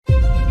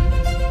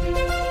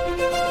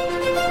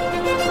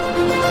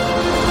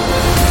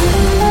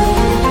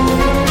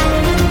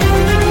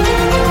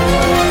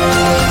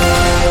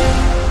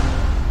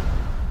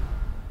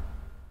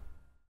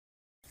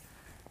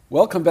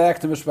Welcome back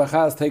to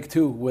Mishpachas Take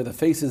Two, where the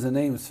faces and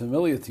names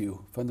familiar to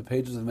you from the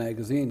pages of the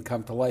magazine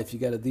come to life. You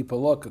get a deeper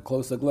look, a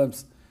closer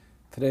glimpse.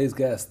 Today's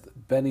guest,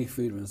 Benny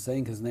Friedman,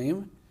 saying his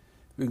name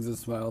brings a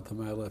smile to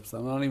my lips.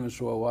 I'm not even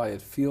sure why.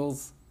 It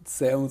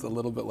sounds a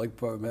little bit like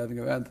Purim. Having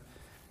a event.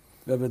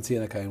 Rebbe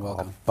Tzina,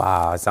 welcome.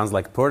 It sounds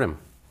like Purim.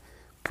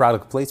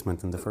 Product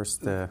placement in the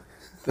first...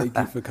 Thank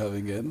you for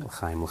coming in.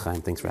 L'chaim,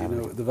 thanks for having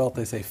me. The Welt,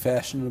 they say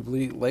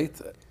fashionably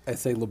late. I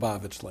say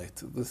Lubavitch late.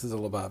 This is a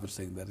Lubavitch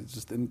thing, that it's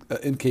just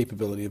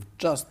incapability of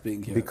just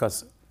being here.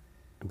 Because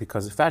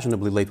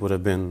fashionably late would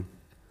have been,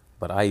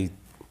 but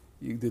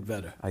You did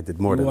better. I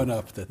did more than...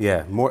 One-upped it.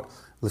 Yeah, more...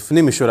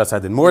 L'fnim mishuras, I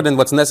did more than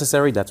what's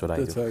necessary, that's what I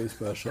do. That's very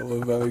special.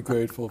 We're very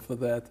grateful for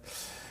that.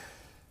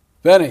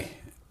 Benny,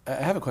 I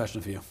have a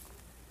question for you,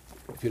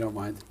 if you don't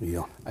mind.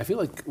 Yeah. I feel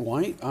like,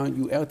 why aren't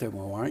you out there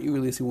more? Why aren't you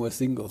releasing more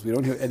singles? We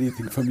don't hear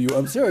anything from you.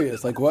 I'm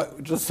serious. Like,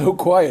 what? Just so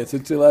quiet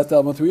since your last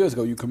album 3 years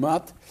ago. You come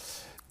out,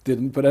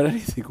 didn't put out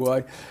anything.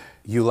 Why?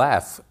 You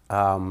laugh.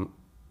 In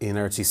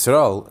Eretz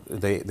Yisrael,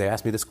 they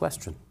asked me this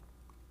question.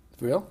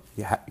 For real?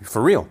 Yeah,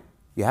 for real.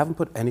 You haven't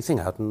put anything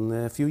out in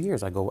a few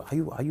years. I go,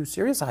 are you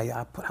serious?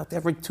 I put out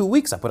every 2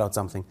 weeks. I put out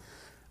something.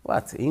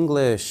 What?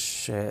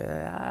 English?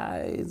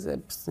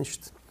 It's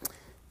nicht.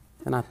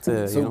 Not,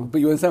 But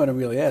you understand what I'm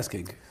really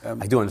asking.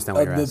 I do understand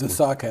what you're asking. The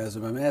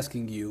sarcasm. I'm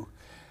asking you.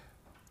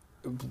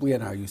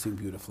 Leonard, you sing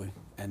beautifully,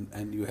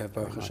 and you have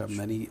Baruch Hashem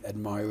many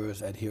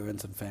admirers,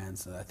 adherents, and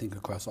fans. I think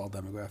across all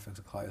demographics,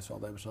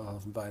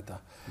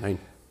 Right.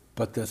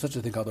 But there's such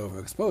a thing called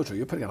overexposure.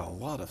 You're putting out a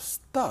lot of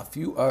stuff.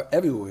 You are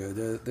everywhere.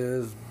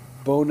 There's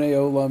Bonei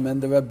Olam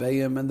and the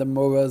Rebbeim and the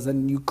Moras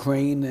and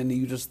Ukraine, and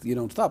you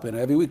don't stop. And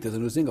every week there's a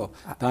new single.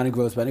 Donnie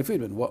Gross, Benny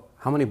Friedman. What?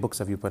 How many books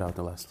have you put out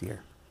the last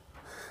year?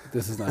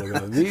 This is not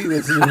about me.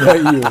 This is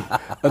about you.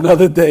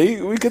 Another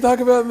day we could talk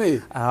about me.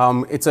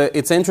 It's an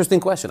interesting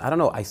question. I don't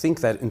know. I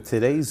think that in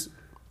today's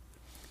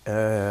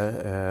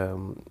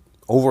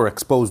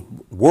overexposed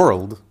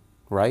world,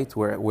 right,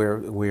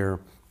 where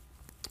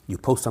you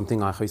post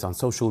something on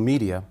social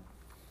media,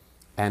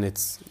 and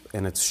its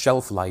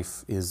shelf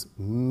life is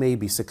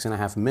maybe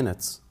 6.5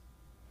 minutes,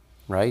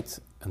 right,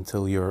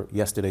 until your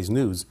yesterday's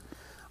news.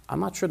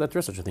 I'm not sure that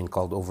there's such a thing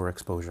called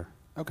overexposure.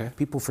 Okay.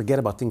 People forget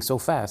about things so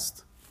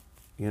fast.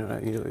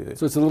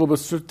 So it's a little bit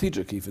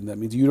strategic, even. That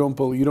means you don't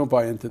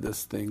buy into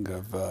this thing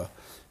of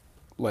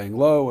laying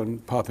low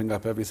and popping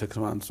up every 6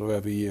 months or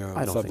every year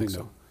or something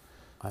new.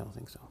 I don't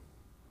think so.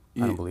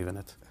 I don't believe in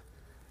it.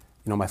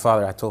 My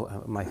father.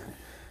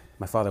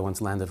 My father once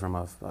landed from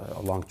a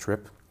long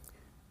trip,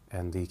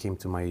 and he came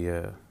to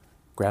my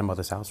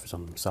grandmother's house for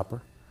some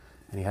supper,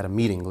 and he had a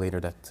meeting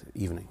later that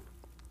evening.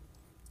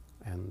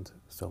 And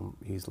so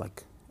he's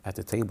like at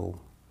the table.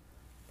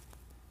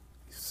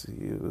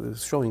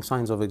 He's showing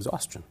signs of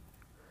exhaustion.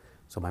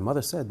 So my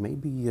mother said,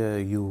 maybe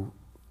you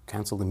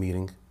cancel the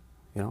meeting,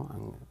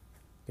 and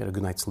get a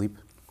good night's sleep.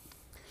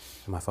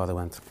 And my father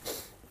went,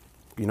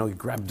 he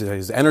grabbed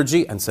his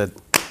energy and said,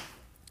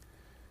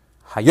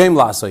 Hayom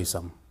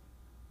la'asoisam.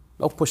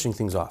 No pushing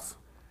things off.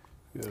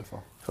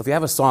 Beautiful. So if you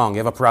have a song, you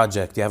have a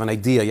project, you have an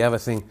idea, you have a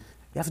thing,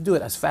 you have to do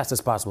it as fast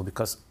as possible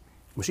because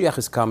Mashiach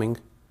is coming,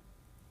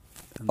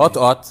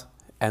 ot,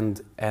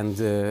 and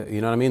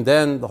you know what I mean?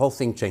 Then the whole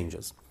thing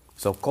changes.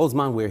 So Kol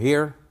Zman, we're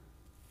here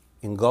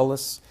in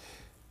Golis.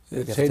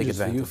 It changes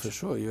for you for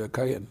sure. You're a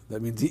Kayan.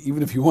 That means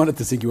even if you wanted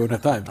to sing, you won't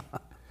have time.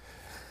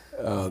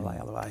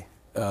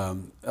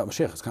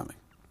 Mashiach is coming.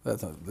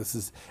 This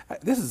is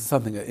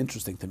something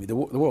interesting to me. The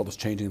world is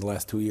changing in the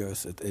last 2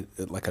 years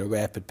at like a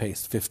rapid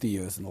pace. 50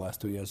 years in the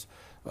last 2 years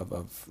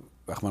of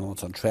Rahman al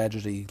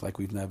tragedy like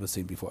we've never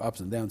seen before, ups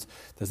and downs.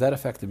 Does that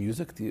affect the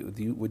music?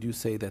 Would you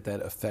say that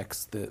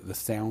affects the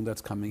sound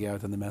that's coming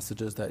out and the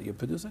messages that you're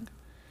producing?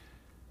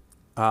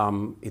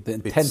 The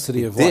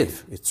intensity of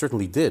life. It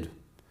certainly did.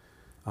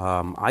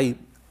 I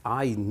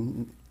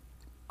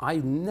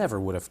never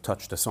would have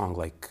touched a song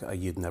like A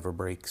Yid Never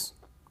Breaks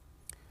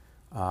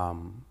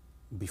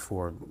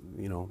before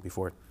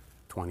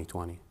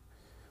 2020.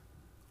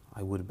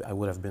 I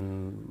would have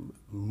been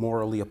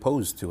morally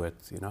opposed to it.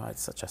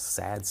 It's such a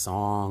sad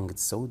song.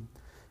 It's it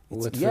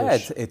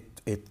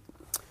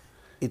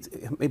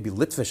maybe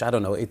Litvish. I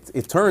don't know.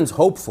 It turns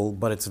hopeful,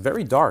 but it's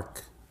very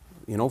dark.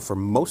 For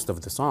most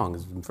of the song,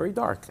 it's very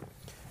dark.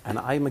 And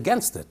I'm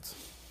against it.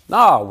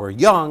 No, we're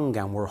young,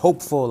 and we're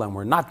hopeful, and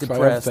we're not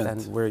depressed,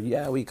 and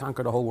we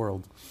conquer the whole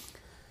world.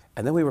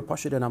 And then we were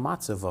pushed in a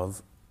matzav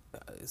of,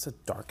 it's a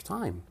dark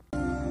time.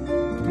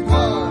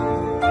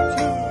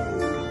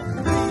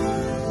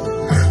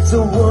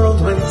 The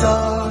world went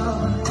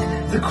dark,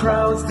 the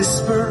crowds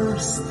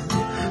dispersed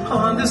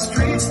on the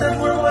streets that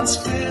were once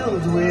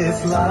filled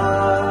with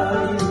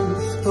light.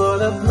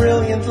 But a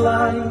brilliant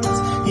light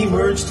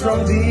emerged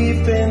from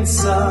deep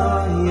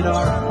inside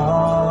our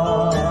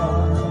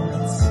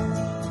hearts.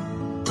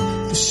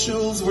 The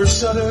shuls were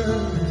shuttered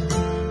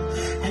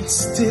and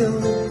still,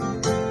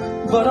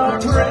 but our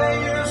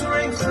prayers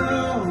rang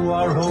through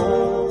our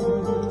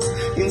homes.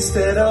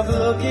 Instead of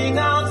looking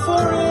out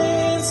for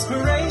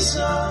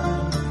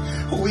inspiration,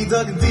 we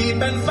dug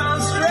deep and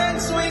found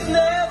strengths we've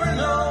never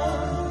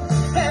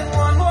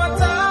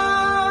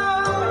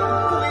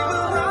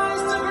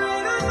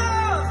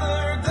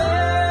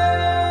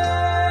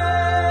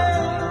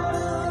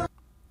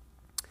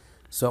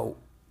So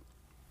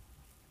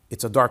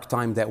it's a dark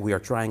time that we are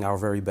trying our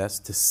very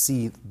best to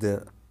see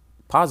the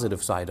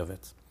positive side of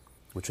it,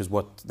 which is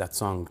what that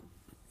song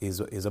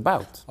is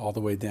about. All the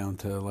way down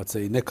to, let's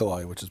say,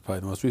 Nikolai, which is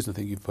probably the most recent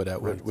thing you've put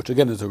out, Right. which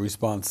again is a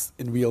response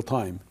in real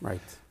time.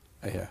 Right.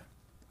 I hear.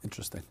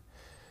 Interesting.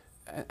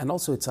 And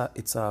also it's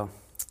a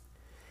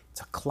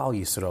Klal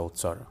Yisrael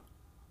tzara,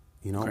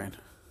 you know? Ukraine.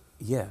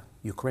 Yeah,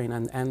 Ukraine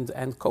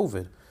and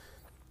COVID.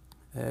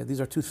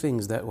 These are two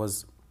things that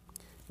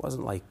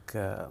wasn't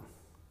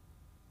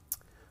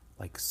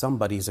like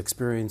somebody's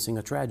experiencing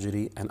a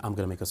tragedy and I'm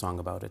going to make a song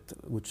about it,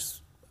 which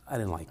I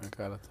didn't like. I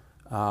got it.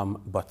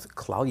 But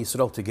Klal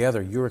Yisrael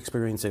together, you're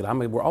experiencing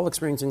it. We're all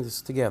experiencing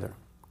this together.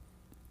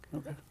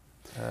 Okay.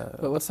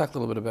 But let's talk a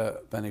little bit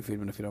about Benny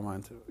Friedman, if you don't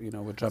mind. You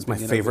know, we're jumping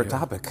It's my in favorite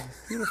over here. topic.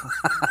 Beautiful.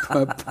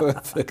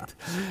 Perfect.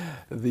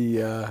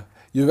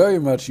 You very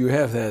much, you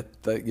have that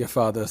your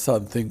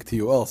father-son thing to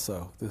you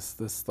also.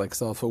 This like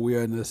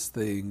self-awareness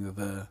thing.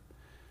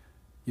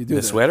 You do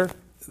The that. sweater?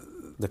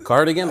 The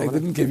cardigan? I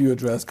didn't give you a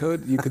dress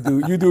code. You could do.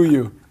 You do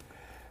you.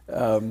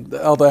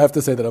 Although I have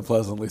to say that I'm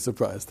pleasantly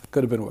surprised.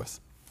 Could have been worse.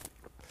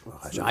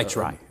 I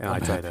try. I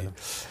try to.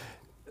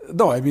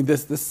 No, I mean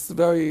this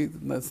very.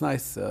 That's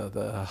nice.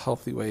 The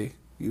healthy way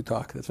you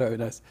talk. That's very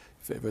nice.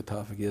 Favorite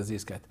topic is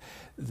Yiskat.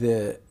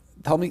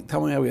 Tell me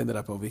how we ended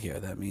up over here.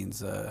 That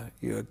means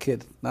you're a kid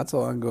not so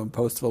long ago in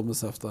Postville,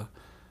 Masofta,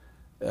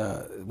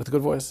 with a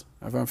good voice.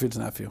 Avram Fried's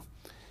nephew.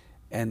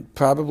 And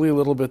probably a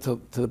little bit to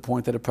the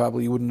point that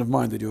you wouldn't have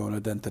minded your own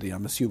identity.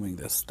 I'm assuming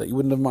this, that you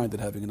wouldn't have minded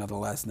having another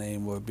last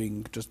name or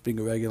being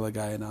a regular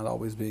guy and not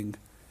always being.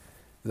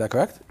 Is that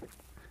correct?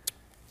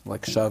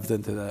 Like shoved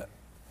into that.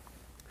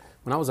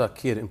 When I was a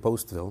kid in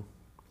Postville,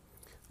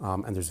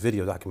 and there's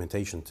video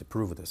documentation to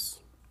prove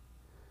this,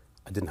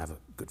 I didn't have a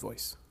good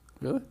voice.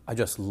 Really? I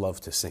just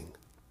loved to sing.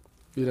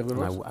 You didn't have a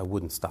good And voice? I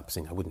wouldn't stop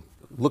singing. I wouldn't.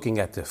 Looking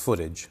at the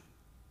footage,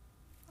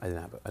 I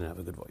didn't have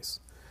a good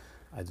voice.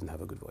 I didn't have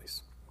a good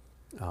voice.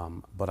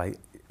 But I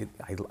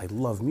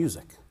love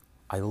music.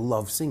 I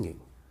love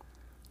singing.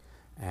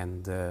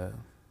 And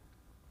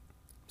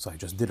so I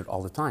just did it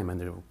all the time.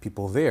 And there were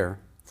people there,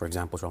 for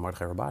example, Shalmar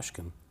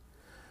Kharabashkin,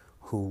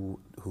 who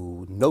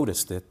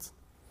noticed it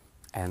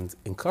and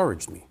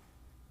encouraged me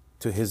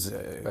to his...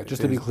 Right,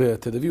 just to be clear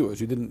to the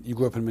viewers, you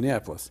grew up in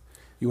Minneapolis.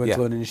 You went Yeah.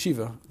 to learn in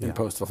yeshiva in Yeah.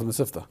 Postville from the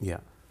Sifta. Yeah.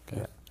 Okay.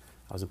 Yeah.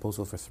 I was in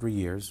Postville for 3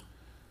 years.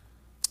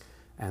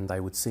 And I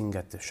would sing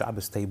at the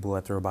Shabbos table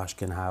at the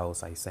Rabashkin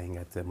house. I sang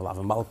at the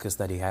Malava Malkus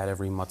that he had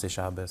every Motzei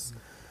Shabbos.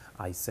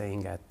 I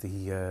sang at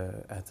the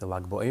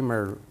Lag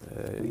Boemer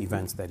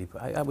events that he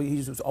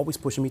was always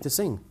pushing me to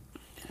sing.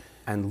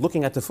 And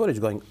looking at the footage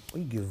going,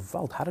 "Oy,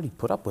 Gewalt, how did he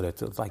put up with it?"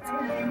 It was like...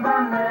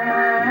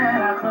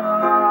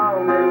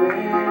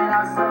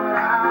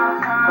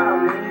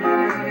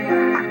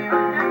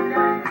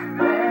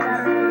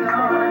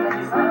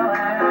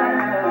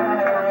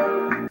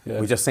 Yeah.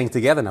 We just sang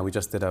together now. We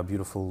just did a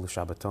beautiful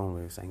Shabbaton.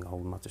 We sang a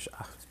whole Motzei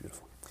Shabbos. It's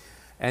beautiful.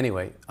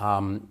 Anyway,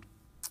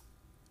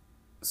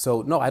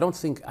 so no, I don't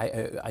think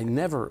I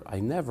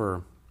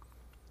never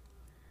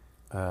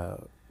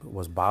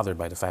was bothered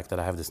by the fact that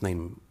I have this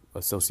name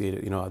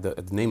associated. You know,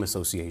 the name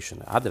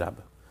association, Adrab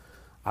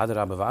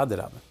of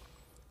Adrab.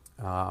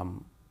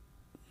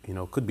 You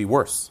know, could be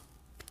worse.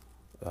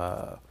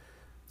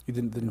 You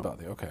didn't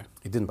bother you, okay.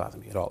 It didn't bother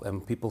me at all.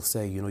 And people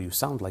say, you know, you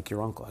sound like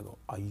your uncle. I go,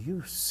 are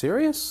you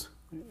serious?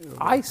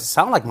 I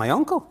sound like my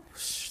uncle?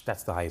 Shh,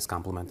 that's the highest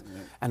compliment.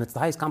 Yeah. And it's the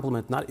highest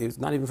compliment, it's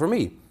not even for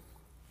me.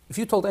 If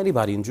you told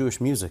anybody in Jewish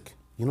music,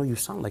 you know, you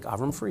sound like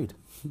Avram Fried.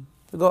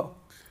 They go,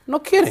 no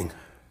kidding.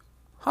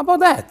 How about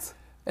that?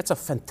 It's a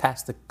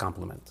fantastic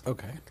compliment.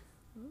 Okay.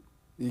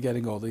 You're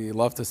getting older, you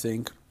love to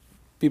sing.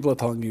 People are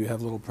telling you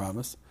have little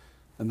promise.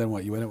 And then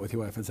what, you went out with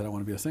your wife and said, I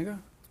want to be a singer?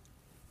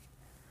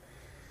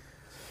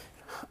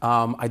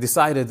 I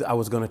decided I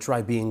was going to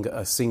try being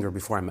a singer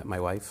before I met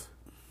my wife.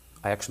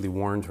 I actually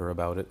warned her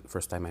about it the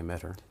first time I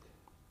met her.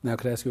 Now,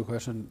 could I ask you a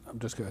question? I'm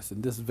just curious.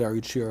 In this very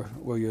chair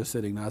where you're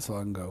sitting not so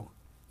long ago,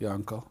 your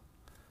uncle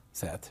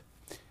sat,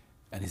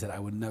 and he said, I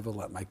would never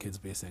let my kids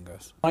be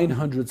singers.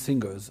 900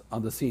 singers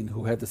on the scene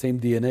who had the same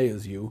DNA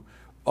as you,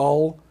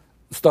 all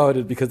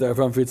started because they're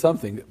from Fried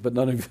something, but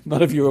none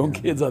of your own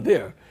kids are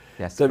there.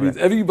 Yes, so that means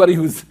correct. everybody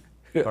who's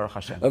Baruch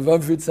Hashem.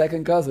 Avram Fried's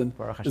second cousin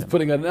Baruch is Hashem.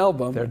 putting out an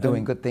album. They're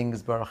doing good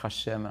things, Baruch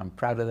Hashem. I'm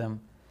proud of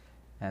them.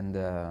 And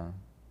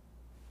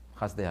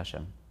Chazdei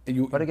Hashem.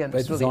 But again, by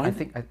it's really, I design?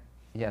 think,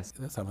 yes.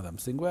 Some of them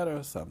sing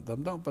better, some of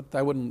them don't, but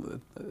it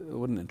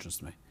wouldn't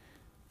interest me.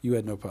 You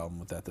had no problem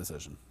with that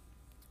decision.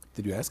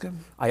 Did you ask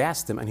him? I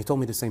asked him, and he told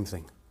me the same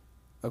thing.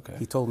 Okay.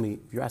 He told me,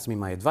 if you're asking me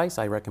my advice,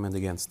 I recommend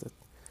against it.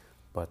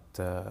 But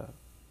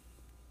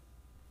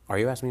are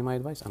you asking me my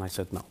advice? And I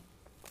said no.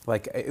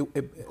 Like,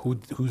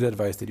 Whose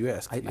advice did you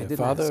ask? I Your didn't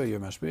father, ask. your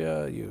mashpia,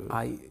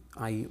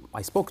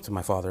 I spoke to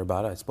my father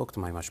about it, I spoke to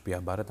my mashpia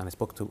about it, and I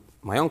spoke to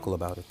my uncle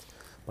about it.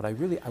 But I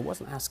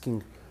wasn't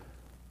asking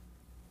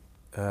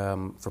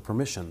for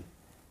permission,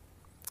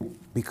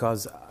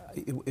 because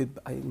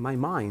in my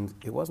mind,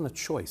 it wasn't a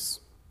choice.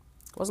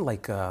 It wasn't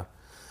like,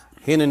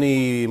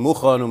 Hineni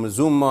Muchan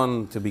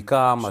Umezuman to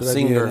become a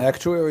singer. Should I be an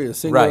actuary, a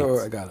singer, right.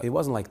 or I got it. It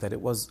wasn't like that.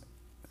 It was,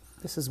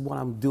 this is what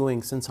I'm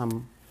doing since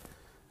I'm,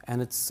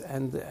 and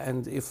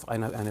if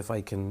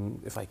I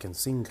can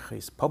sing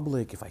Chayes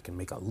public, if I can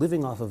make a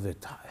living off of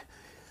it,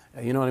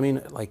 you know what I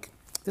mean? Like,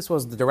 this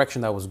was the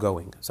direction I was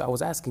going. So I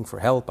was asking for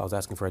help, I was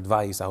asking for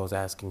advice, I was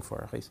asking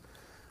for Chayes,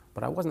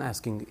 but I wasn't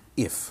asking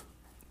if.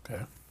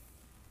 Okay.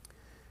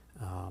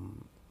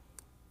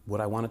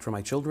 What I wanted for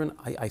my children,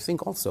 I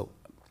think also,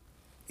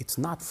 it's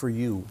not for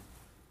you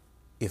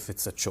if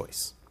it's a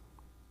choice.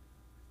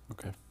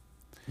 Okay.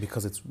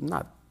 Because it's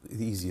not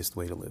the easiest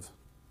way to live.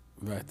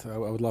 Right. I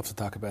would love to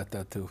talk about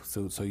that too.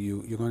 So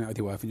you're going out with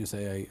your wife and you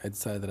say, I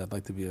decided that I'd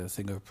like to be a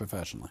singer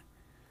professionally.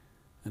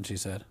 And she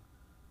said?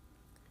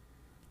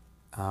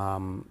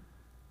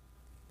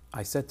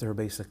 I said to her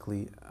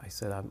basically, I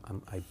said,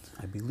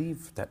 I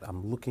believe that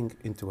I'm looking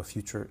into a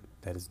future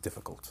that is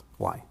difficult.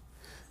 Why?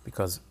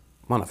 Because,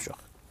 manafshach,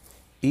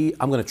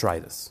 I'm going to try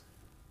this.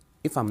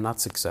 If I'm not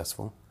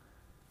successful,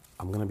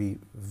 I'm going to be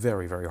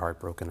very, very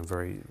heartbroken and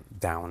very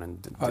down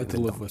and hard to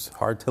live with.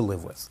 Hard to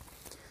live with.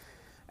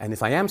 And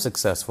if I am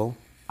successful,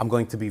 I'm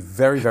going to be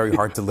very, very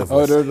hard to live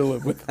with. Harder to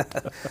live with.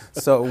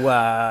 So,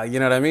 you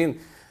know what I mean?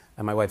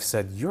 And my wife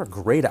said, "You're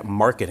great at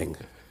marketing.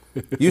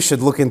 You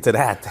should look into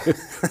that."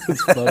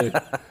 It's funny.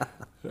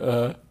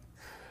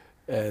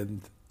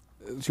 And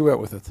she went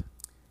with it.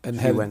 And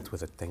she went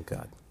with it, thank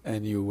God.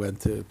 And you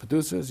went to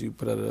producers. You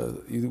put out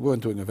you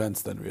weren't doing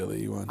events then,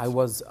 really. You weren't. I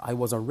was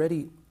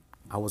already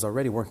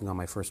working on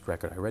my first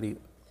record.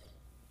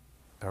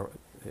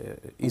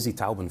 Izzy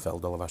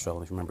Taubenfeld, all of us, if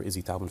you remember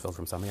Izzy Taubenfeld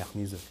from Sameach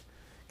Music,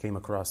 came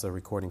across a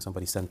recording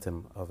somebody sent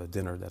him of a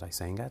dinner that I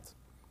sang at,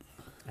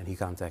 and he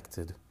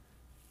contacted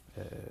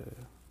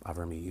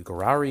Avrami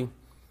Gorari.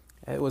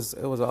 It was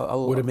a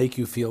Would it make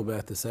you feel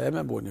bad to say? I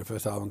remember when your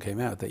first album came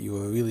out that you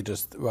were really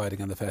just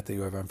riding on the fact that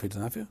you were Avram Fried's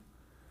nephew?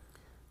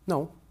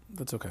 No.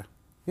 That's okay.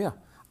 Yeah.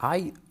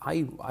 I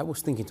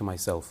was thinking to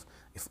myself,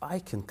 if I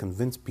can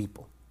convince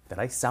people that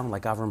I sound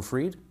like Avram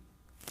Fried,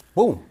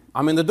 boom,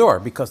 I'm in the door,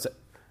 because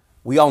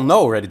we all know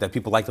already that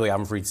people like the way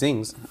Avram Fried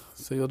sings.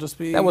 So you'll just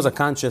be... That was a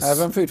conscious...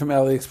 Avram Fried from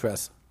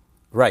AliExpress.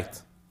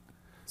 Right.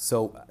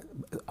 So,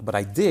 but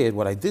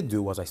what I did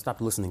do was I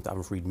stopped listening to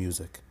Avram Fried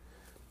music.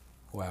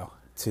 Wow.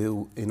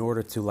 In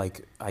order to, I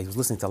was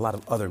listening to a lot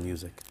of other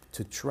music,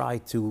 to try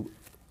to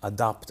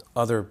adopt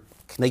other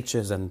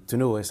knetches and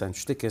tenuas and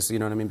shtickes, you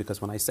know what I mean?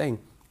 Because when I sang,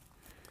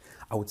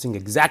 I would sing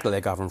exactly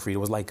like Avram Fried. It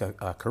was like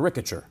a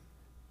caricature.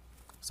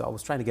 So I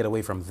was trying to get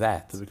away from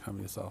that. To become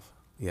yourself.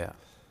 Yeah.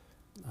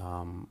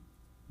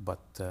 But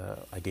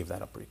I gave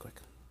that up pretty quick.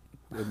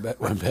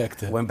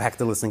 Went back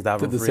to listening to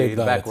Avram Fried,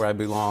 back where I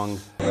belong.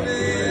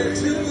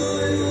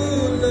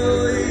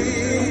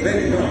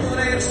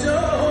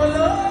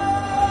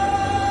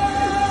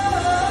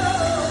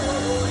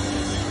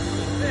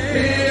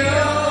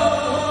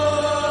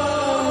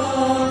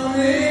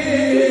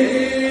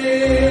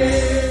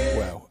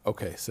 Wow.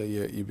 Okay, so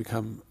you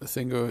become a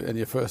singer and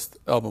your first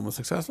album was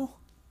successful?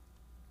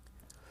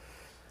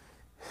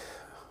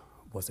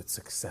 Was it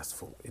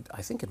successful?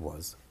 I think it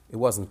was. It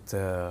wasn't.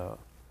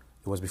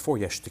 It was before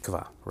Yesh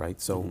Tikva, right?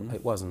 So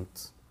it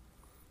wasn't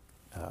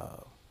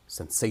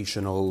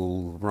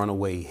sensational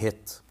runaway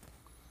hit.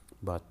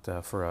 But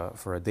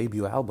for a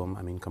debut album,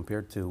 I mean,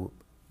 compared to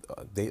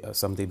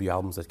some debut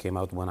albums that came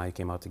out when I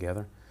came out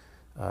together,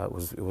 it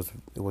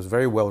was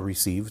very well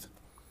received.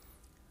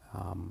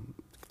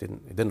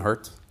 It didn't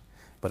hurt,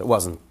 but it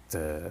wasn't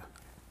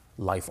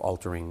life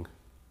altering.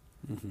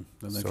 And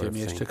then came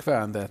Yesh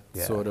Tikva, and that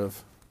sort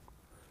of.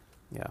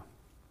 Yeah.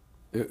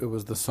 It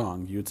was the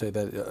song. You'd say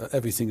that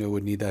every singer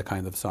would need that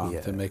kind of song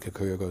to make a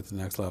career go to the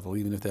next level,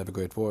 even if they have a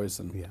great voice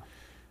and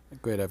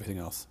great everything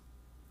else.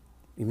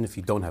 Even if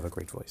you don't have a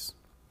great voice.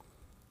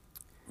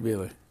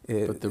 Really?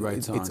 But the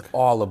right song. It's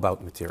all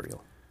about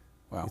material.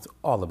 Wow. It's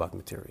all about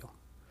material.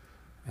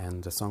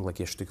 And a song like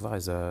Yesh Tikva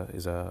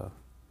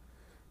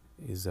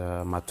is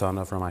a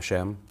matana from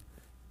Hashem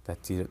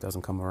that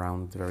doesn't come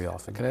around very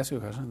often. Can I ask you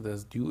a question?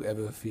 Do you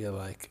ever feel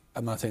like,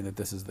 I'm not saying that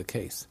this is the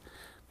case,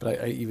 but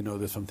I even know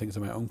there's some things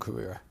in my own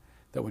career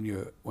that when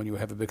you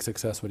have a big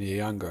success when you're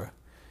younger,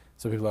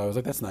 some people are always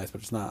like, that's nice,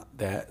 but it's not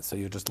that. So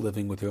you're just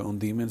living with your own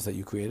demons that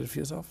you created for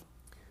yourself?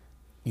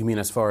 You mean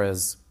as far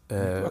as...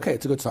 okay,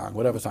 it's a good song,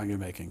 whatever song you're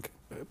making,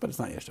 but it's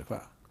not Yesh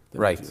Tikva.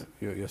 Right.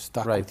 You're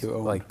stuck with your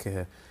own... Like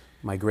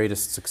my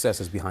greatest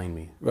success is behind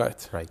me.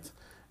 Right. Right.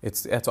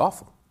 It's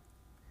awful.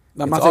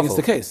 No, I'm not saying it's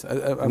the case.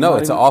 No,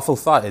 it's an awful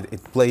thought.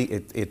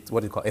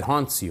 It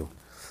haunts you.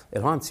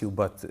 It haunts you,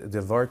 but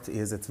the vart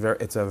is it's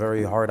a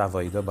very hard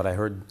avodah. But I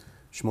heard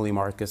Shmuley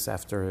Marcus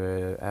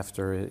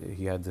after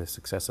he had the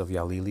success of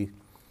Yalili,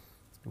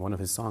 one of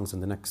his songs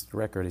in the next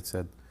record, it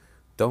said,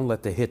 "Don't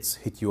let the hits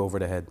hit you over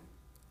the head."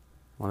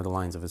 One of the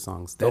lines of his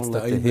songs. Don't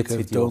let the hits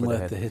hit you over the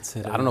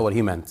head. I don't know what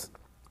he meant.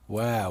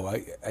 Wow,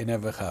 I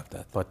never got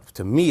that. But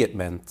to me, it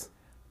meant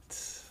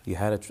you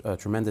had a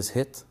tremendous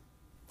hit.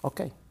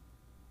 Okay,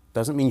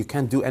 doesn't mean you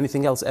can't do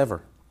anything else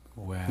ever.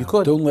 Wow. You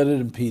could. Don't let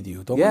it impede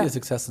you. Don't let your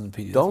successes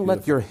impede you. Don't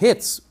let your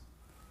hits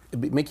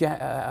make you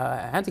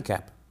a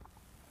handicap.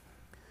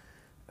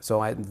 So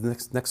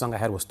the next song I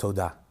had was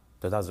Toda.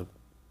 Toda is a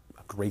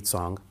great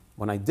song.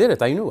 When I did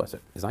it, I knew. I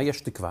said, "It's not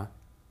Yesh Tikva.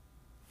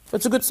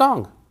 It's a good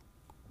song."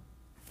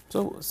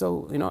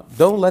 So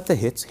don't let the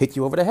hits hit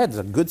you over the head. It's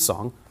a good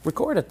song.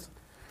 Record it.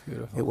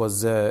 Beautiful.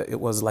 It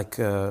was like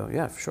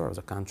for sure, it was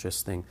a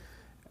conscious thing.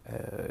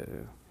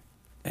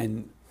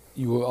 And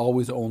you were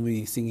always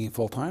only singing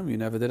full time. You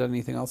never did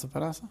anything else at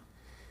Parnassa?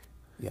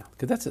 Yeah.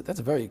 Because that's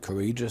a very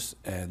courageous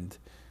and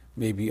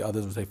maybe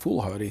others would say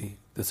foolhardy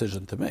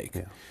decision to make.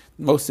 Yeah.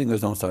 Most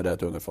singers don't start out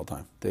doing it full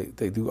time.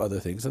 They do other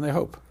things and they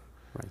hope.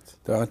 Right.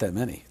 There aren't that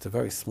many. It's a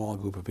very small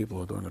group of people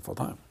who are doing it full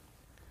time.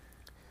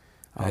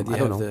 I Do you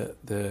don't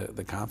have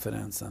the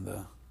confidence and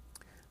the...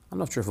 I'm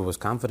not sure if it was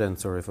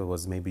confidence or if it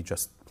was maybe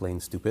just plain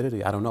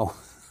stupidity. I don't know.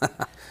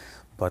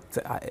 But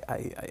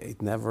I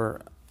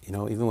never,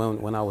 even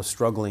when I was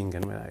struggling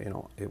and,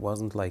 it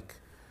wasn't like,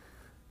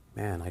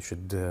 man, I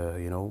should,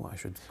 I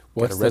should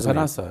What's get a the resume.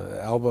 Parnassa?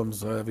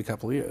 Albums every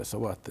couple of years. So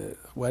what? The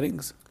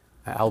weddings?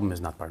 Album is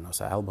not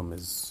Parnassa. Album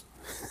is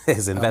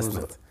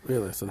investment.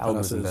 Really? So the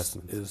Album is Parnassa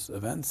investment. is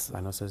events?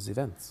 Parnassa is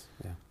events,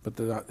 yeah. But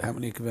how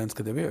many events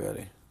could there be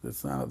already?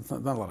 It's not a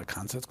lot of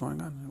concerts going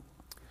on.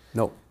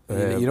 No.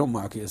 You don't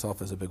market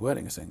yourself as a big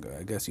wedding singer.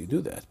 I guess you do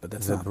that, but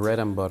that's The not... bread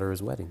and butter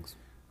is weddings.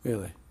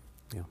 Really?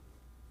 Yeah.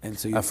 And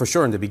so you... For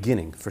sure in the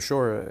beginning, for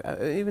sure,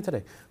 even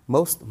today.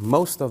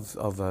 Most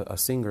of a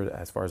singer,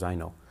 as far as I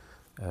know,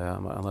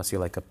 unless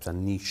you're like a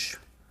niche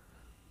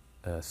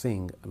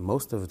thing,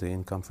 most of the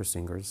income for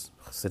singers,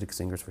 Hasidic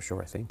singers for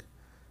sure, I think,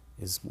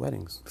 is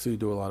weddings. So you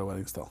do a lot of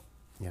weddings still?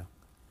 Yeah.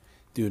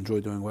 Do you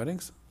enjoy doing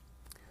weddings?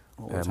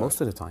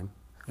 Most of the time.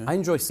 Yeah. I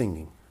enjoy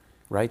singing,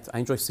 right? I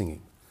enjoy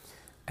singing.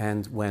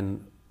 And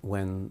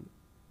when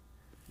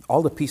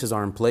all the pieces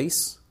are in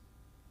place,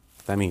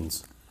 that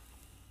means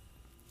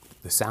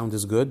the sound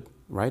is good,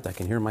 right? I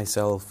can hear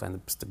myself, and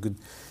it's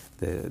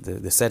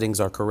the settings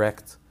are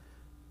correct.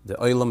 The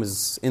oilam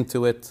is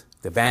into it.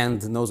 The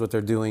band knows what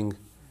they're doing,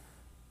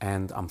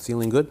 and I'm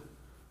feeling good.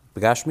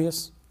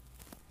 Begashmias.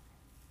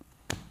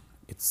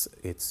 It's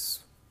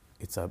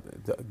the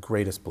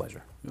greatest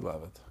pleasure. You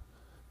love it.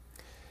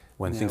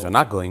 When Yeah. things are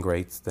not going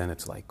great, then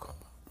it's like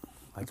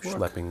It's work.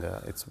 schlepping.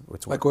 It's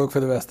work. Like work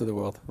for the rest of the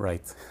world.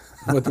 Right.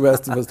 What the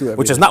rest of us do every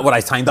Which is day. not what I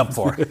signed up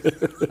for.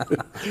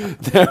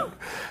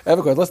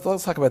 Evercore,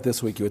 let's talk about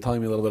this week. You were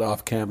telling me a little bit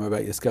off camera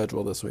about your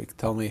schedule this week.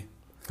 Tell me.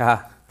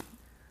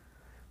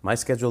 My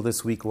schedule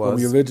this week When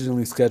was we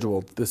originally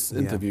scheduled this Yeah.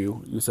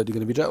 interview, you said you're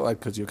going to be jet lagged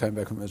because you're coming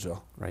back from Israel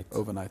right.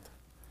 overnight.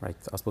 Right.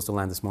 I was supposed to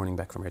land this morning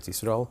back from Eretz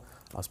Yisrael.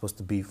 I was supposed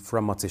to be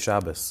from Motzei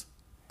Shabbos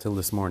till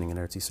this morning in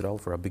Eretz Yisrael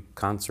for a big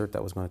concert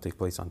that was going to take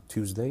place on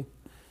Tuesday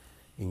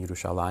in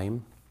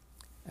Yerushalayim.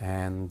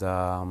 And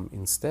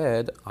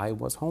instead, I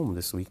was home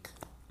this week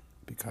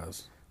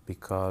Because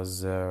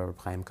Reb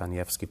Chaim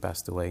Kanievsky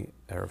passed away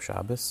Erev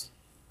Shabbos,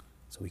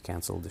 so we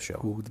canceled the show.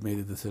 who made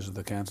the decision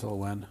to cancel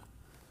when?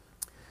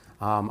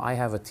 I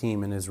have a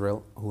team in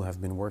Israel who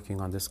have been working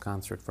on this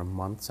concert for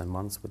months and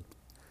months with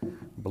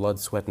blood,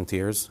 sweat, and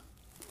tears,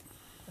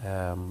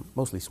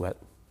 mostly sweat,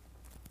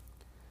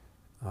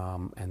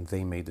 and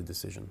they made the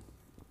decision.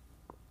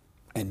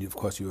 And of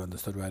course, you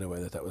understood right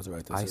away that was the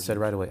right decision. I said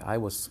right away, I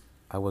was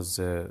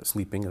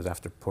sleeping. It was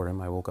after Purim.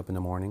 I woke up in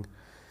the morning,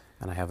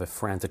 and I have a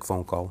frantic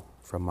phone call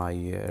from my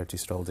Eretz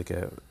Yisrael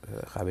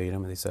Chaverim,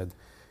 and they said,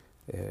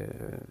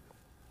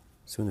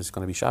 soon as it's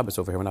going to be Shabbos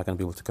over here, we're not going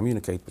to be able to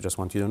communicate, but just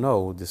want you to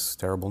know this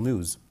terrible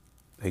news.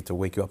 I hate to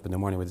wake you up in the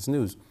morning with this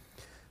news,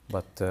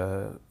 but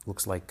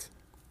looks like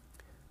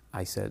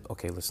I said,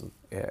 okay, listen,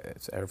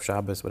 it's Erev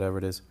Shabbos, whatever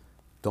it is,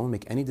 don't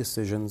make any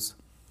decisions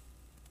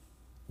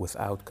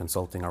without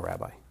consulting a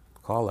rabbi.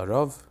 Call a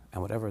Rav,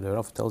 and whatever the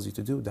Rav tells you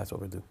to do, that's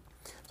what we do.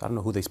 So I don't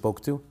know who they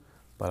spoke to,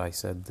 but I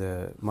said,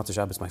 Motzei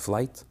Shabbos, my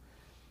flight,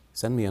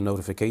 send me a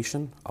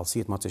notification. I'll see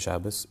it Motzei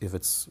Shabbos. If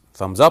it's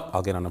thumbs up,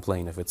 I'll get on a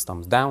plane. If it's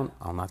thumbs down,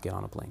 I'll not get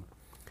on a plane.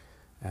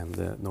 And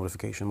the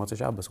notification Motzei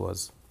Shabbos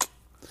was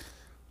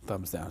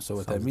thumbs down. So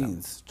what thumbs that down.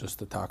 means, just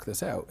to talk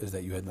this out, is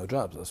that you had no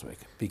jobs this week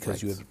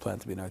because you Right. had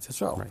planned to be in Eretz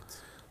Yisrael. right.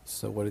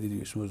 So what did you do?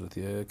 You schmooze with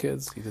your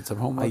kids? You did some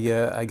homework?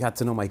 I got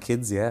to know my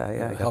kids, I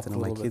got helped to a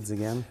know my little bit. kids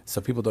again.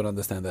 So people don't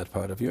understand that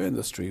part of your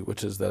industry,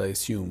 which is that I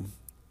assume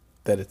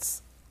that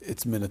it's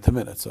minute to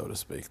minute, so to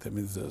speak. That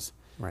means there's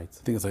Right.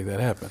 things like that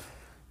happen.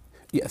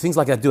 Yeah, things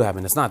like that do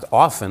happen. It's not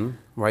often,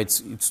 right?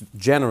 It's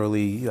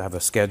generally you have a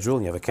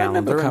schedule, you have a I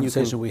remember calendar, a and you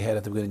conversation can. we had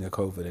at the beginning of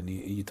COVID, and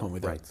you told me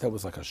that Right. that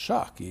was like a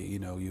shock.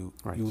 You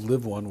Right.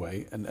 live one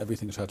way, and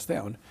everything shuts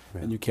down,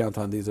 Yeah. and you count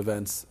on these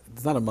events.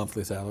 It's not a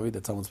monthly salary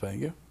that someone's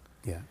paying you.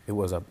 Yeah, that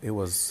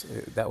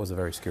was a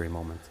very scary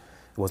moment.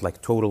 It was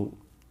like total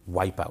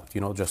wipeout.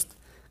 Just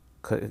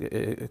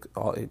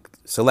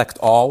select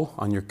all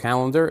on your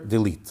calendar,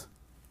 delete,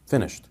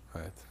 finished.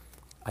 Right.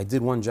 I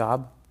did one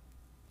job.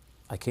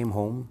 I came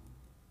home,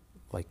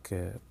 like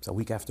a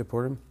week after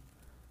Purim.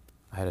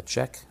 I had a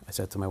check. I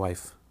said to my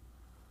wife,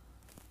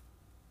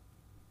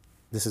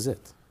 "This is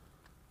it.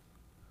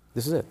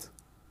 This is it.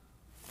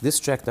 This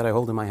check that I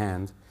hold in my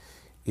hand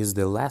is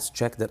the last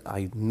check that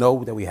I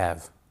know that we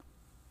have.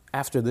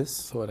 After this,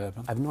 So what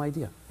happened? I have no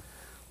idea.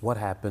 What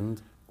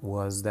happened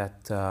was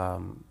that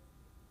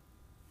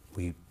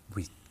we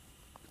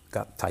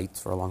got tight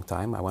for a long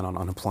time. I went on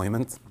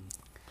unemployment.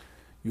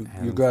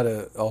 You got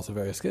also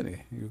very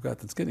skinny. You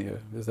gotten skinnier.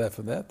 Is that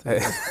from that?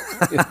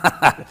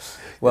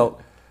 Well,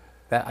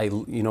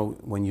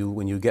 when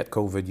you get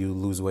COVID, you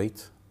lose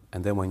weight,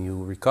 and then when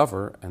you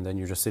recover, and then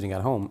you're just sitting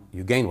at home,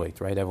 you gain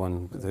weight, right?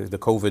 Everyone, the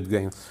COVID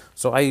gain.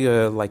 So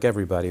I, like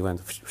everybody,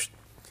 went.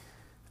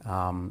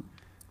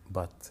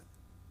 But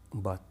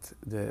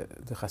the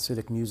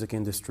Hasidic music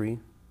industry,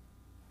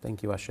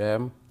 thank you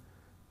Hashem,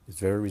 is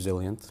very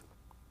resilient.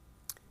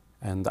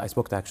 And I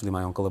spoke to actually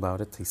my uncle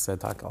about it. He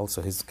said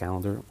also his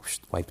calendar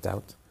wiped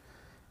out.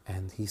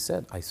 And I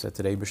said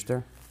to the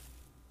Eibishter,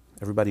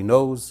 everybody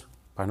knows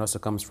Parnasa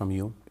comes from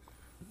you.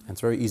 And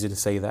it's very easy to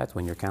say that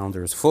when your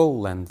calendar is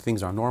full and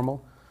things are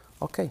normal.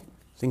 Okay,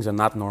 things are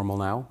not normal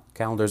now.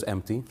 Calendar's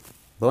empty.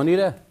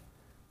 Bonire,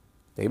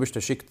 the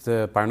Eibishter schickt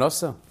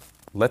Parnasa.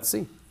 Let's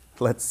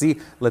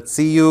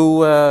see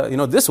you,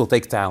 this will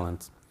take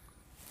talent.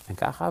 And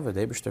Kachave,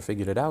 the Eibishter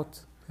figured it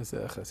out.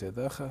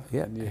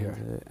 Yeah,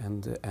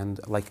 and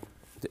like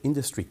the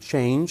industry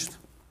changed,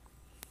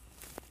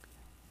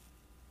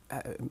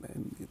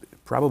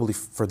 probably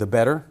for the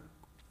better.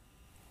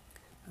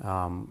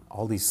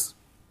 All these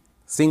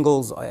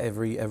singles,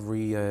 every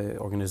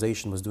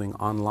organization was doing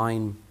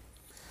online.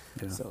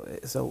 Yeah.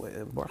 So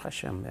Baruch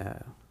Hashem.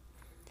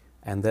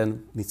 And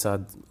then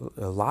mitzad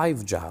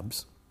live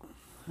jobs.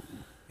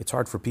 It's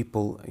hard for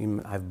people.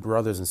 I have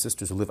brothers and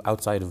sisters who live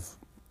outside of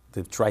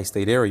the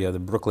tri-state area, the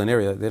Brooklyn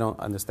area. They don't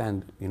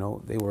understand.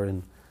 They were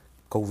in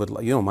COVID.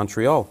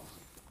 Montreal.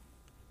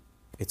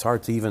 It's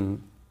hard to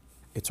even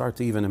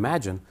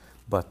imagine.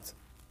 But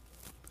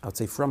I would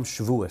say from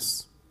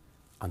Shavuos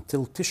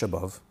until Tisha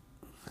B'Av,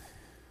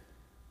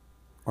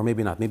 or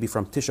maybe not. Maybe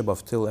from Tisha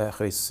B'Av till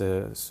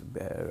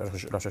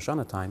Rosh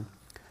Hashanah time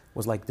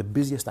was like the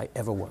busiest I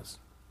ever was.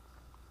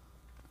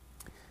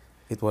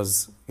 It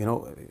was,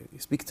 you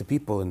speak to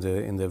people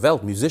in the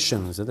Welt,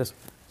 musicians, and this.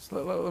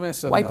 So let me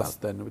ask something else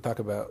then. We talk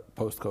about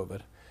post-COVID.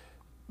 A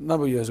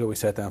number of years ago, we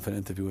sat down for an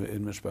interview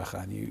in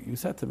Mishpacha, and you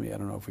said to me, I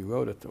don't know if we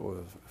wrote it or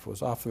if it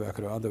was off the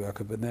record or on the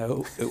record, but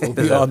now it will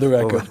be on the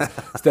record.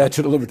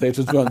 Statute of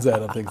limitations runs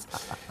out on things.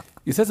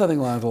 You said something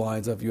along the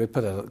lines of, you had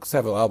put out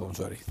several albums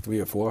already, 3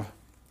 or 4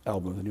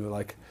 albums, and you were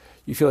like,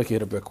 you feel like you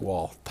hit a brick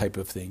wall type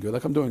of thing. You're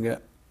like, I'm doing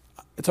it.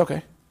 It's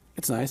okay.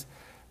 It's nice.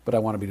 But I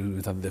want to be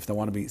doing something different. I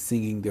want to be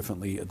singing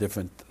differently, a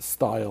different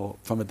style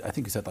I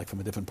think you said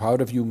from a different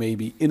part of you,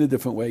 maybe in a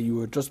different way. You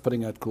were just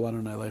putting out Kulanu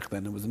and I Like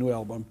then. It was a new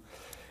album.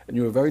 And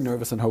you were very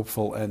nervous and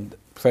hopeful and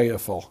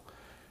prayerful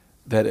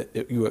that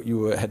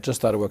you had just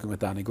started working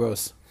with Danny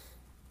Gross,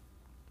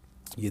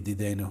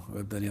 Yedidenu,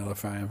 or Daniel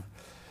Ephraim.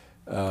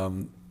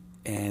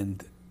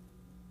 And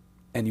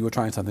you were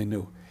trying something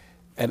new.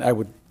 And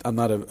I'm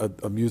not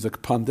a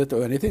music pundit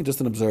or anything,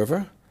 just an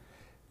observer.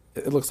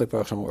 It looks like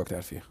Baruch Hashem worked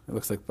out for you. It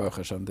looks like Baruch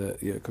Hashem,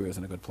 your career's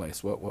in a good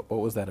place. What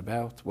was that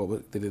about?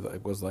 What did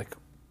it was like?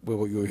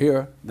 Well, you were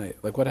here.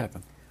 Like what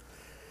happened?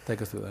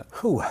 Take us through that.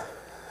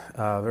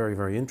 Very,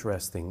 very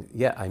interesting.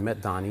 Yeah, I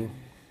met Donnie,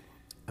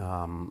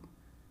 and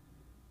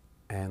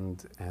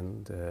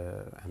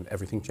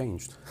everything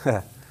changed.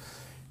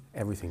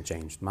 Everything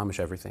changed. Mamish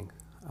everything.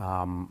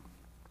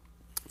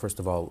 First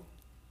of all,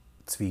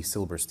 Tzvi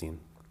Silberstein.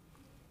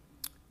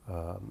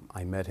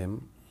 I met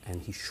him,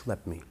 and he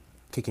schlepped me,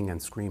 kicking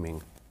and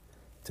screaming,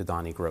 to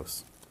Donnie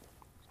Gross.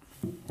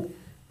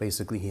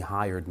 Basically, he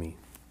hired me,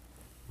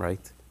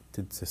 right,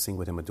 to sing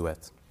with him a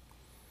duet.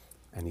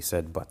 And he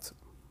said, but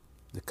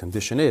the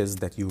condition is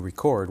that you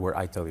record where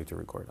I tell you to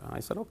record. And I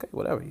said, okay,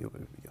 whatever.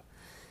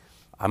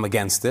 I'm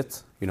against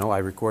it. I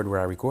record where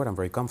I record. I'm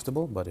very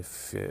comfortable. But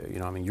if,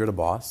 you're the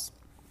boss.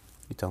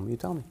 You tell me.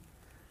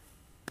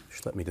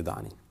 Schlepp me to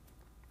Donnie.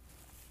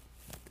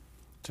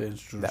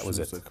 Change Jewish that was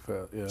music.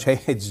 Yeah.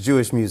 Change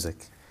Jewish music.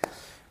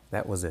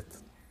 That was it.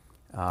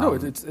 No,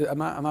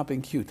 I'm not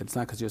being cute. It's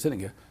not because you're sitting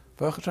here.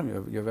 Baruch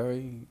Hashem, you're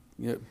very,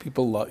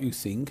 people love you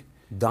sing.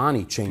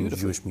 Donnie changed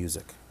Jewish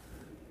music.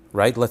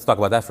 Right? Let's talk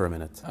about that for a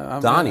minute.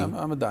 Donnie.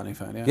 I'm a Donnie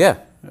fan, yeah. Yeah.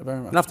 Very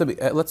much. Enough to be,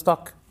 let's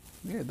talk.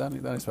 Yeah,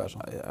 Donnie's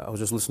special. I was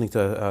just listening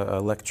to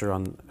a lecture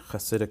on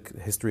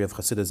history of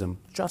Hasidism,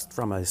 just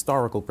from a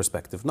historical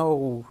perspective.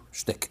 No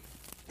shtick.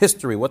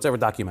 History, what's ever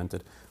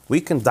documented.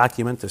 We can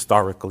document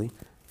historically,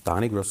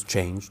 Donnie Gross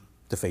changed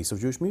the face of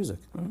Jewish music.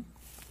 Mm-hmm.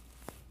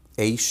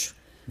 Aish,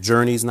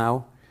 Journeys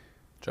now.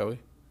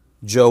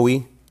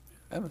 Joey.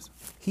 Emerson.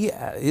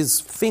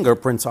 His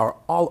fingerprints are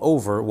all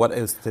over what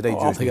is today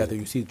Jewish altogether,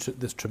 music. You see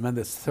this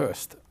tremendous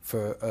thirst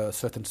for a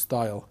certain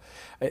style.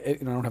 I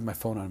don't have my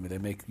phone on me. They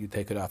make you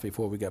take it off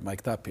before we get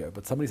mic'd up here.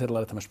 But somebody said a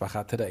letter to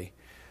Mishpacha today.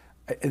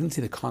 I didn't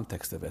see the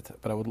context of it,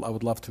 but I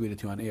would love to read it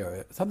to you on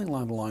air. Something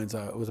along the lines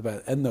it was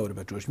about EndNote,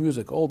 about Jewish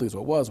music, oldies,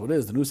 what was, what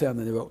is, the new sound.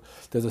 And they wrote,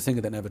 there's a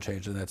singer that never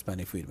changed, and that's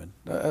Benny Friedman.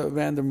 A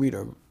random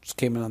reader just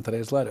came in on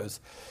today's letters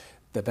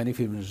that Benny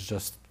Friedman is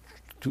just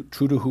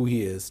true to who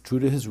he is, true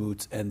to his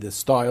roots, and the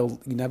style,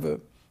 he never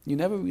You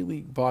never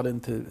really bought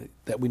into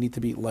that we need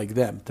to be like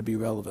them to be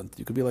relevant.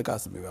 You could be like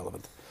us and be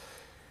relevant.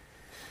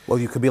 Well,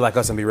 you could be like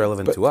us and be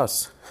relevant to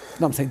us.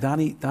 No, I'm saying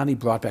Donnie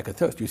brought back a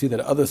thirst. You see that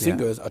other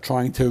singers are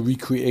trying to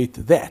recreate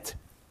that.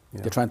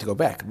 Yeah. They're trying to go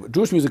back.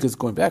 Jewish music is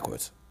going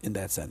backwards in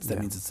that sense. That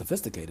means it's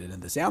sophisticated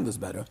and the sound is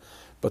better,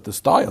 but the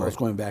style is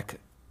going back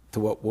to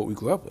what we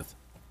grew up with.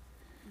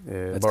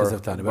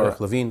 Baruch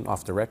Levine,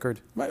 Off the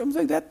Record. Right, I'm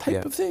saying that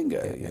type of thing.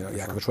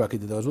 Yaakov Shweki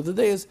did those with the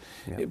days.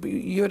 You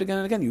hear it again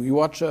and again. You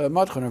watch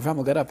Madchon and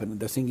Family get up and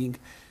they're singing.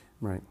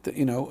 Right.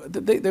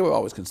 They were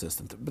always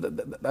consistent. But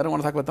I don't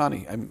want to talk about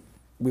Donnie.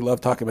 We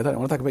love talking about that. I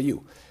want to talk about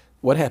you.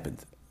 What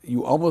happened?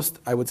 You almost,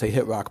 I would say,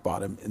 hit rock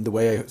bottom in the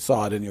way I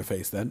saw it in your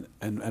face then.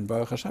 And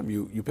Baruch Hashem,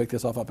 you picked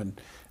yourself up and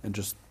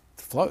just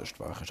flourished,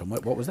 Baruch Hashem.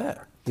 What was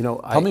that?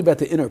 Tell me about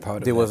the inner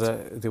part of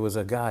it. There was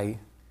a guy,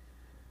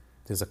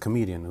 there's a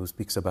comedian who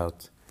speaks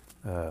about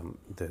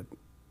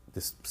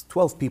this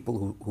 12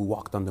 people who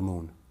walked on the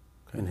moon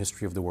in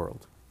history of the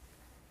world.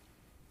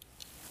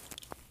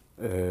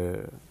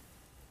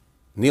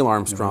 Neil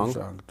Armstrong.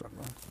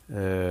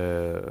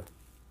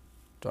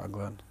 John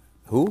Glenn.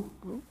 Who?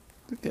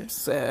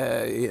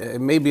 Okay.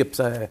 Maybe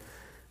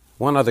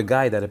one other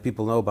guy that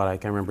people know about. I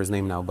can't remember his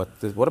name now. But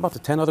what about the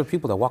 10 other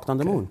people that walked on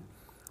the moon?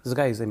 This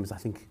guy's name is, I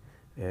think,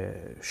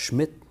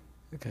 Schmidt.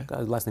 Okay.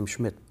 Guy's last name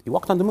Schmidt. He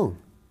walked on the moon.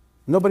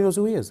 Nobody knows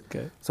who he is.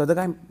 Okay. So the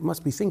guy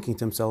must be thinking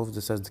to himself,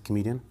 just as the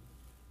comedian,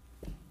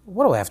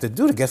 what do I have to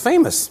do to get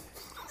famous?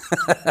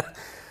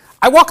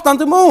 I walked on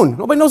the moon.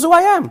 Nobody knows who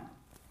I am.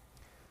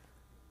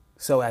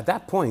 So at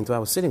that point, when I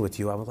was sitting with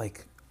you, I was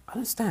like, I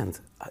understand.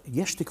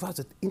 Yesh Tikva is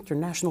an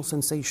international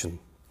sensation.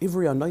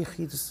 Ivri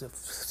Anoichi is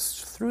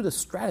through the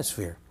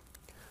stratosphere.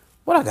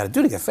 What do I got to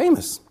do to get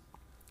famous?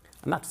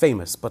 I'm not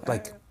famous, but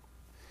to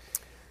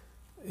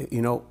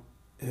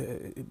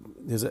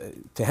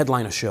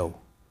headline a show,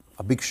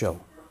 a big show.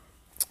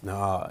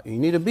 No, you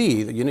need to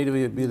be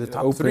the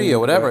top three or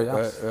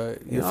whatever.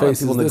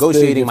 People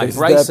negotiating my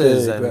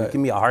prices and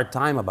give me a hard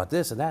time about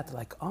this and that.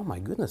 Like, oh my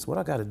goodness, what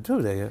I got to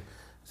do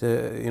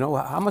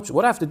how much?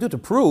 What I have to do to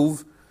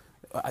prove?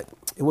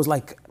 It was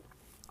like,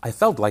 I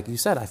felt like you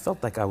said. I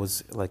felt like I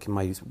was like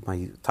my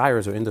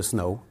tires are in the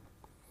snow,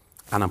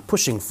 and I'm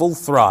pushing full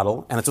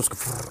throttle, and it's just.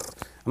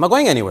 I'm not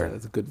going anywhere.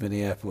 That's a good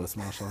Minneapolis,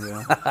 Marshall.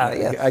 Yeah,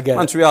 I get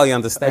Montreal, you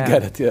understand. I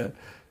get it. Yeah.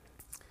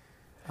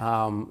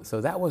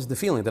 So that was the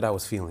feeling that I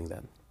was feeling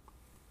then.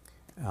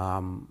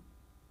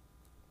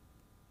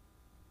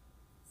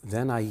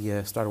 Then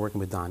I started working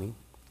with Donnie,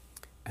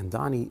 and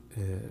Donnie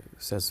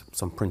says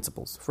some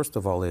principles. First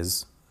of all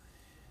is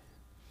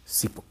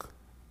sipuk.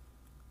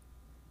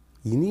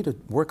 You need to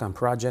work on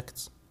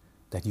projects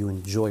that you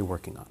enjoy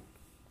working on.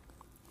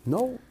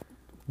 No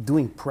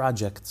doing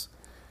projects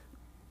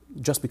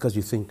just because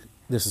you think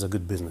this is a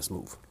good business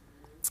move.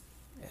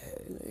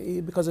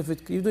 Because if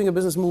you're doing a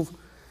business move,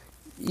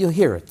 you'll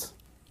hear it.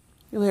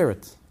 You'll hear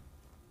it.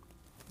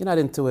 You're not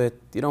into it.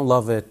 You don't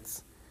love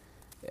it.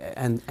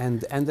 And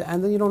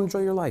then you don't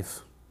enjoy your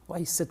life.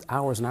 Why sit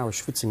hours and hours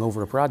schwitzing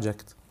over a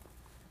project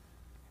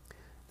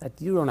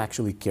that you don't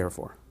actually care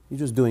for? You're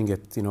just doing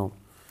it,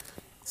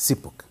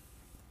 sipuk.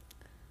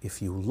 If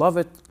you love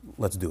it,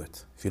 let's do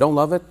it. If you don't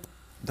love it,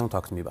 don't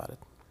talk to me about it.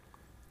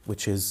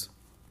 Which is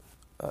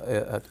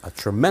a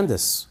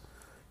tremendous,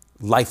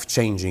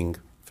 life-changing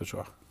for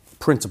sure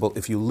principle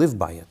if you live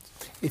by it.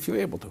 If you're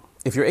able to.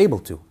 If you're able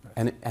to.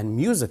 Right. And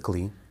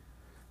musically,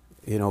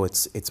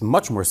 it's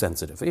much more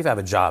sensitive. If you have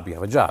a job, you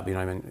have a job.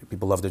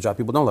 People love their job,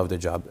 people don't love their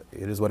job.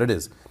 It is what it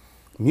is.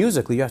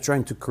 Musically, you're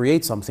trying to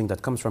create something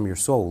that comes from your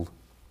soul,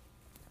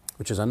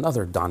 which is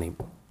another Donnie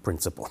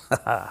principle.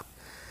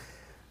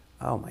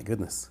 Oh my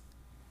goodness.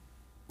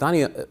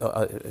 Donnie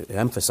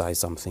emphasized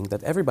something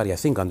that everybody, I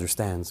think,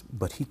 understands,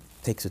 but he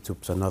takes it to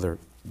another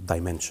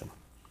dimension.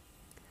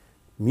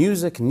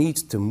 Music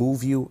needs to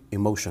move you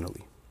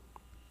emotionally.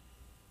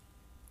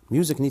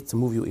 Music needs to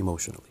move you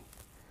emotionally.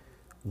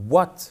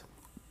 What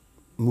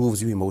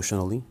moves you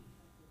emotionally?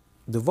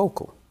 The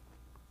vocal.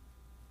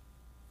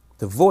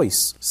 The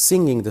voice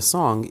singing the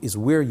song is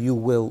where you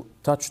will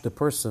touch the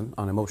person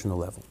on an emotional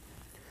level.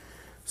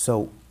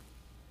 So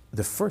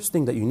the first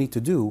thing that you need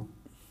to do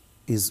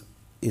is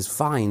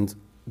find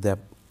the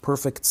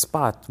perfect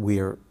spot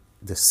where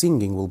the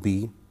singing will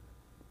be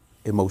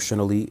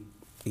emotionally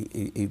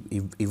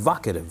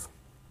evocative.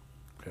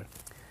 Okay.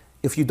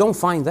 If you don't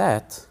find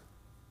that,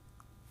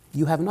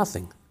 you have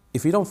nothing.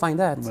 If you don't find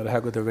that, no matter how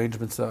good the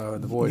arrangements are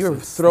and the voice, you're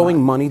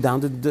throwing money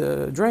down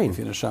the drain. If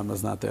your neshama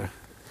is not there.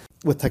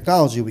 With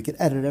technology, we could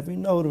edit every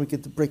note and we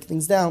get to break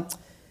things down.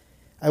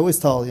 I always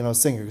tell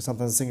singers,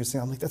 sometimes singers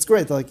sing, I'm like, that's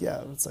great. They're like,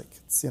 yeah, it's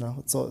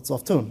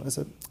off tune. I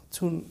said,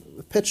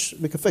 pitch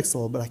we can fix a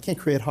little bit. I can't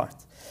create heart.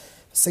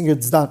 A singer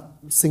is not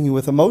singing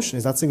with emotion.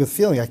 He's not singing with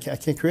feeling. I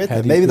can't create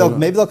that. Maybe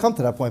they'll come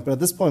to that point, but at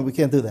this point we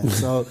can't do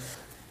that.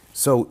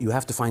 So you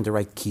have to find the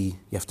right key.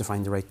 You have to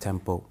find the right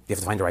tempo. You have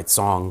to find the right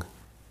song,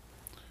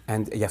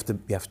 and it has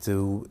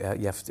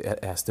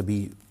to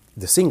be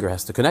the singer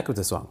has to connect with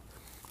the song.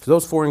 So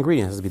those four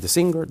ingredients has to be the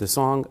singer, the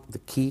song, the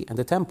key, and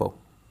the tempo.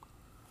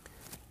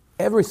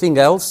 Everything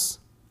else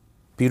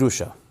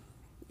Pirusha.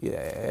 Yeah,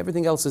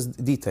 everything else is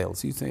details.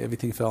 So you think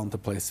everything fell into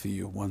place for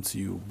you once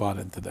you bought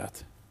into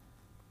that?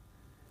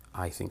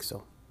 I think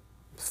so.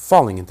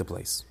 Falling into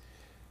place.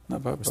 No,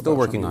 but We're still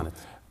working on it.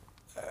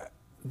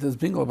 Does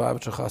being a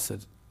Lubavitcher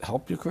Chassid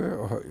help your career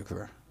or hurt your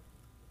career?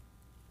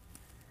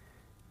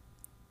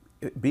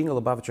 Being a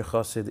Lubavitcher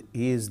Chassid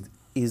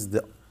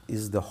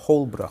is the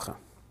whole bracha.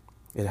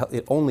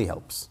 It only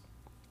helps.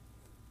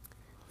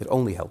 It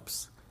only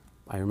helps.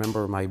 I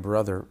remember my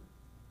brother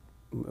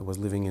was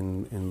living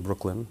in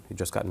Brooklyn. He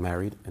just got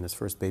married, and his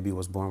first baby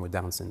was born with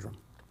Down syndrome.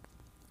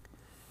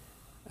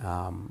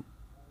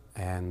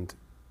 And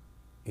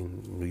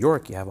in New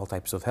York, you have all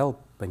types of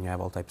help, and you have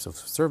all types of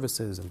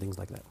services and things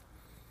like that.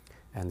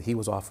 And he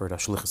was offered a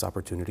shlichus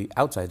opportunity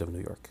outside of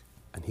New York,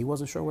 and he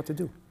wasn't sure what to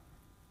do.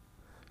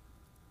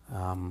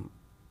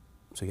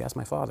 So he asked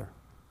my father,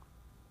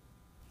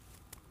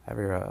 I have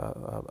here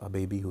a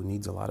baby who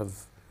needs a lot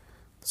of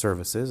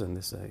services and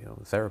this,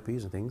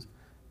 therapies and things,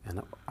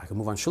 and I can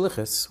move on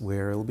shlichus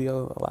where it'll be a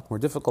lot more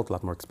difficult, a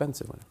lot more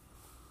expensive.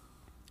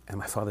 And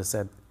my father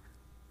said,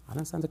 I don't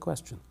understand the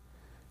question.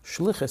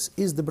 Shlichus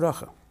is the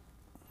bracha.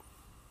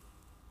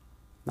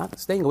 Not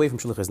staying away from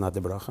shlichus is not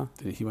the bracha.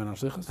 He went on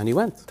shlichus? And he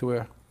went. To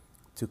where?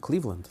 To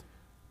Cleveland.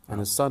 And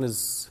his son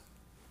is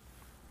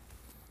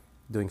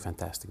doing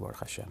fantastic, Baruch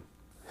Hashem.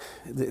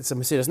 It's a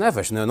Mesiras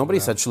Nefesh. No, nobody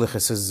said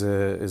shlichus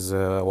is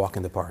a walk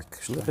in the park.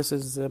 Shlichus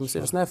is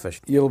Mesiras Nefesh.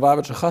 You're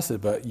Lubavitcher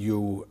Chassid, but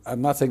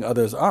I'm not saying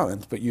others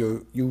aren't, but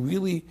you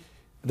really,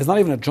 there's not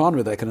even a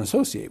genre that I can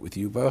associate with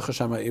you. Baruch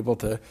Hashem are able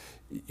to,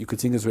 you could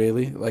sing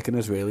Israeli like an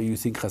Israeli, you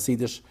sing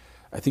Hasidish.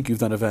 I think you've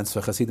done events for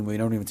Hasidim where you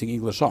don't even sing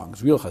English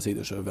songs, real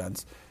Hasidish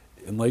events.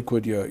 In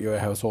Lakewood, you're a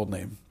household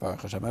name,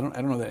 Baruch Hashem. I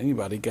don't know that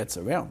anybody gets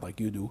around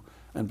like you do.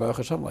 And Baruch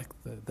Hashem, like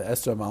the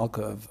Esther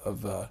Malka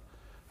of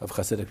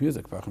Hasidic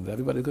music, Baruch Hashem,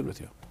 everybody's good with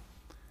you.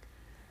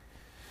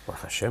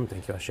 Baruch Hashem,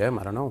 thank you Hashem,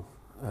 I don't know.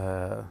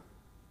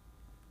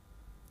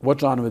 What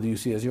genre do you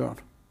see as your own?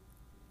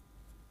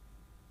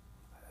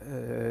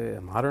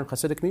 Modern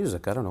Hasidic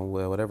music, I don't know,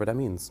 whatever that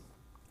means.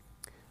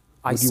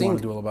 Would you want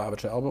to do a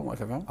Lubavitcher album like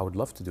Avremel? I would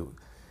love to do it.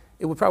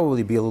 It would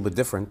probably be a little bit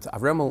different.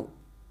 Avremel,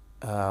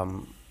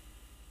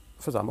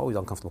 first of all, I'm always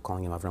uncomfortable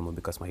calling him Avremel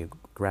because my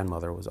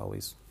grandmother was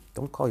always,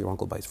 don't call your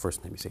uncle by his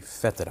first name, you say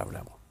Fetter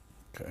Avremel.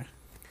 Okay.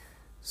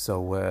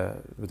 So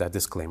with that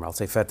disclaimer, I'll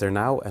say Fetter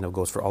now, and it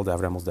goes for all the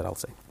Avremels that I'll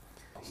say.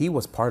 He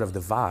was part of the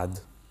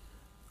Vad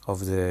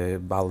of the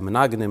Baal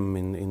Menagnim.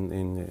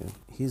 In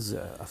his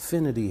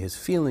affinity, his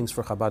feelings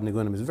for Chabad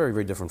Nigunim is very,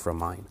 very different from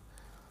mine.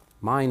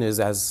 Mine is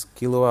as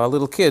a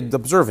little kid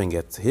observing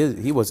it.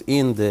 He was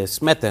in the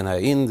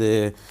Smetana, in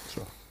the...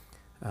 Sure.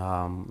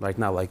 Right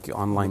now, like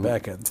online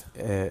back end.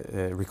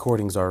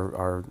 Recordings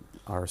are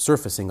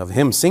surfacing of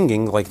him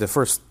singing, like the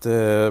first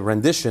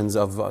renditions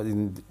of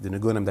the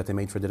Nigunim that they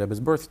made for the Rebbe's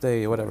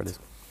birthday, or whatever it is.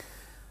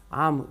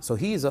 So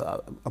he's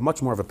a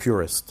much more of a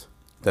purist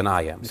than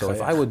I am. So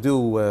if I would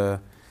do,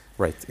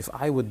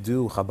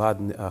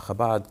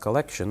 Chabad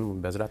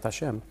collection, Bezrat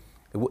Hashem,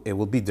 it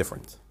will be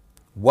different.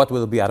 What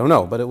will it be? I don't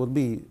know, but it will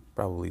be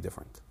probably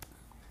different.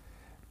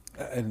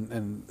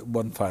 And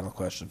one final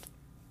question.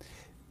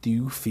 Do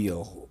you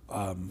feel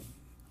that...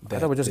 I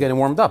thought we're just getting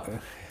warmed up.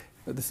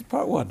 This is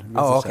part one.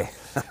 Oh, okay.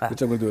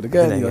 Which I'm going to do it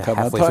again. You'll come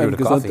on time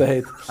because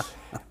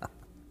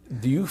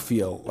do you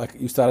feel like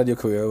you started your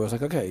career, it was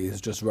like, okay,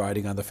 he's just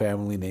riding on the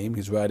family name,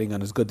 he's riding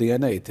on his good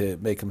DNA to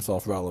make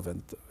himself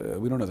relevant.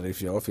 We don't know that if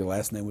your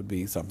last name would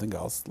be something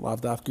else,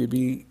 Lav Dafka, you'd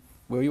be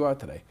where you are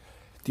today.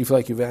 Do you feel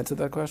like you've answered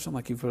that question,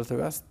 like you've put the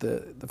rest?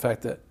 The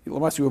fact that,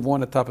 unless you were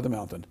born at the top of the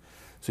mountain,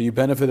 so you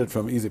benefited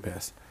from Easy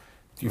Pass.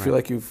 Do you feel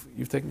like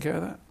you've taken care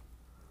of that?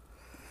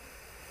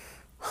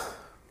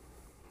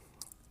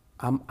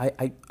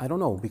 I don't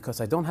know, because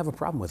I don't have a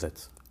problem with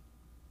it.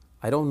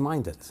 I don't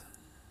mind it.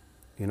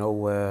 If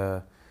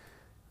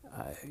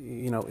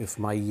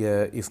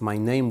my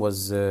name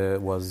was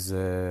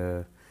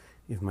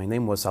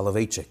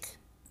Soloveitchik,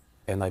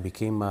 and I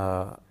became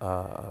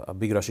a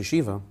big Rosh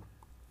Yeshiva,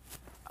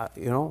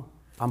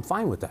 I'm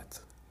fine with that.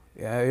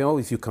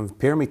 If you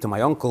compare me to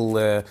my uncle,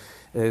 the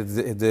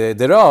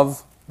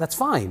Rav, that's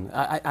fine.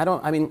 I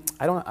don't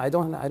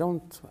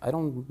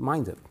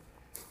mind it.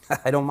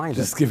 I don't mind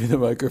Just give me the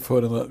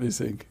microphone and let me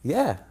sing.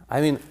 Yeah,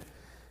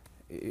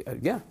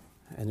 yeah.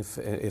 And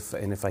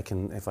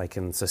if I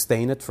can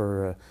sustain it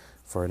for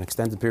an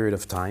extended period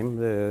of time,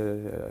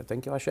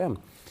 thank you Hashem.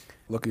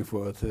 Looking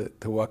forward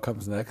to what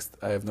comes next.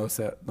 I have no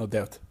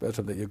doubt,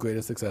 Bertram, that your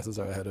greatest successes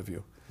are ahead of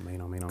you.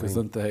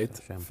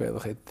 Gesundheit,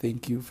 veiligheid.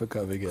 Thank you for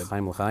coming in.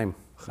 Chaim l'chaim.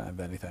 Chaim,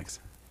 Benny, thanks.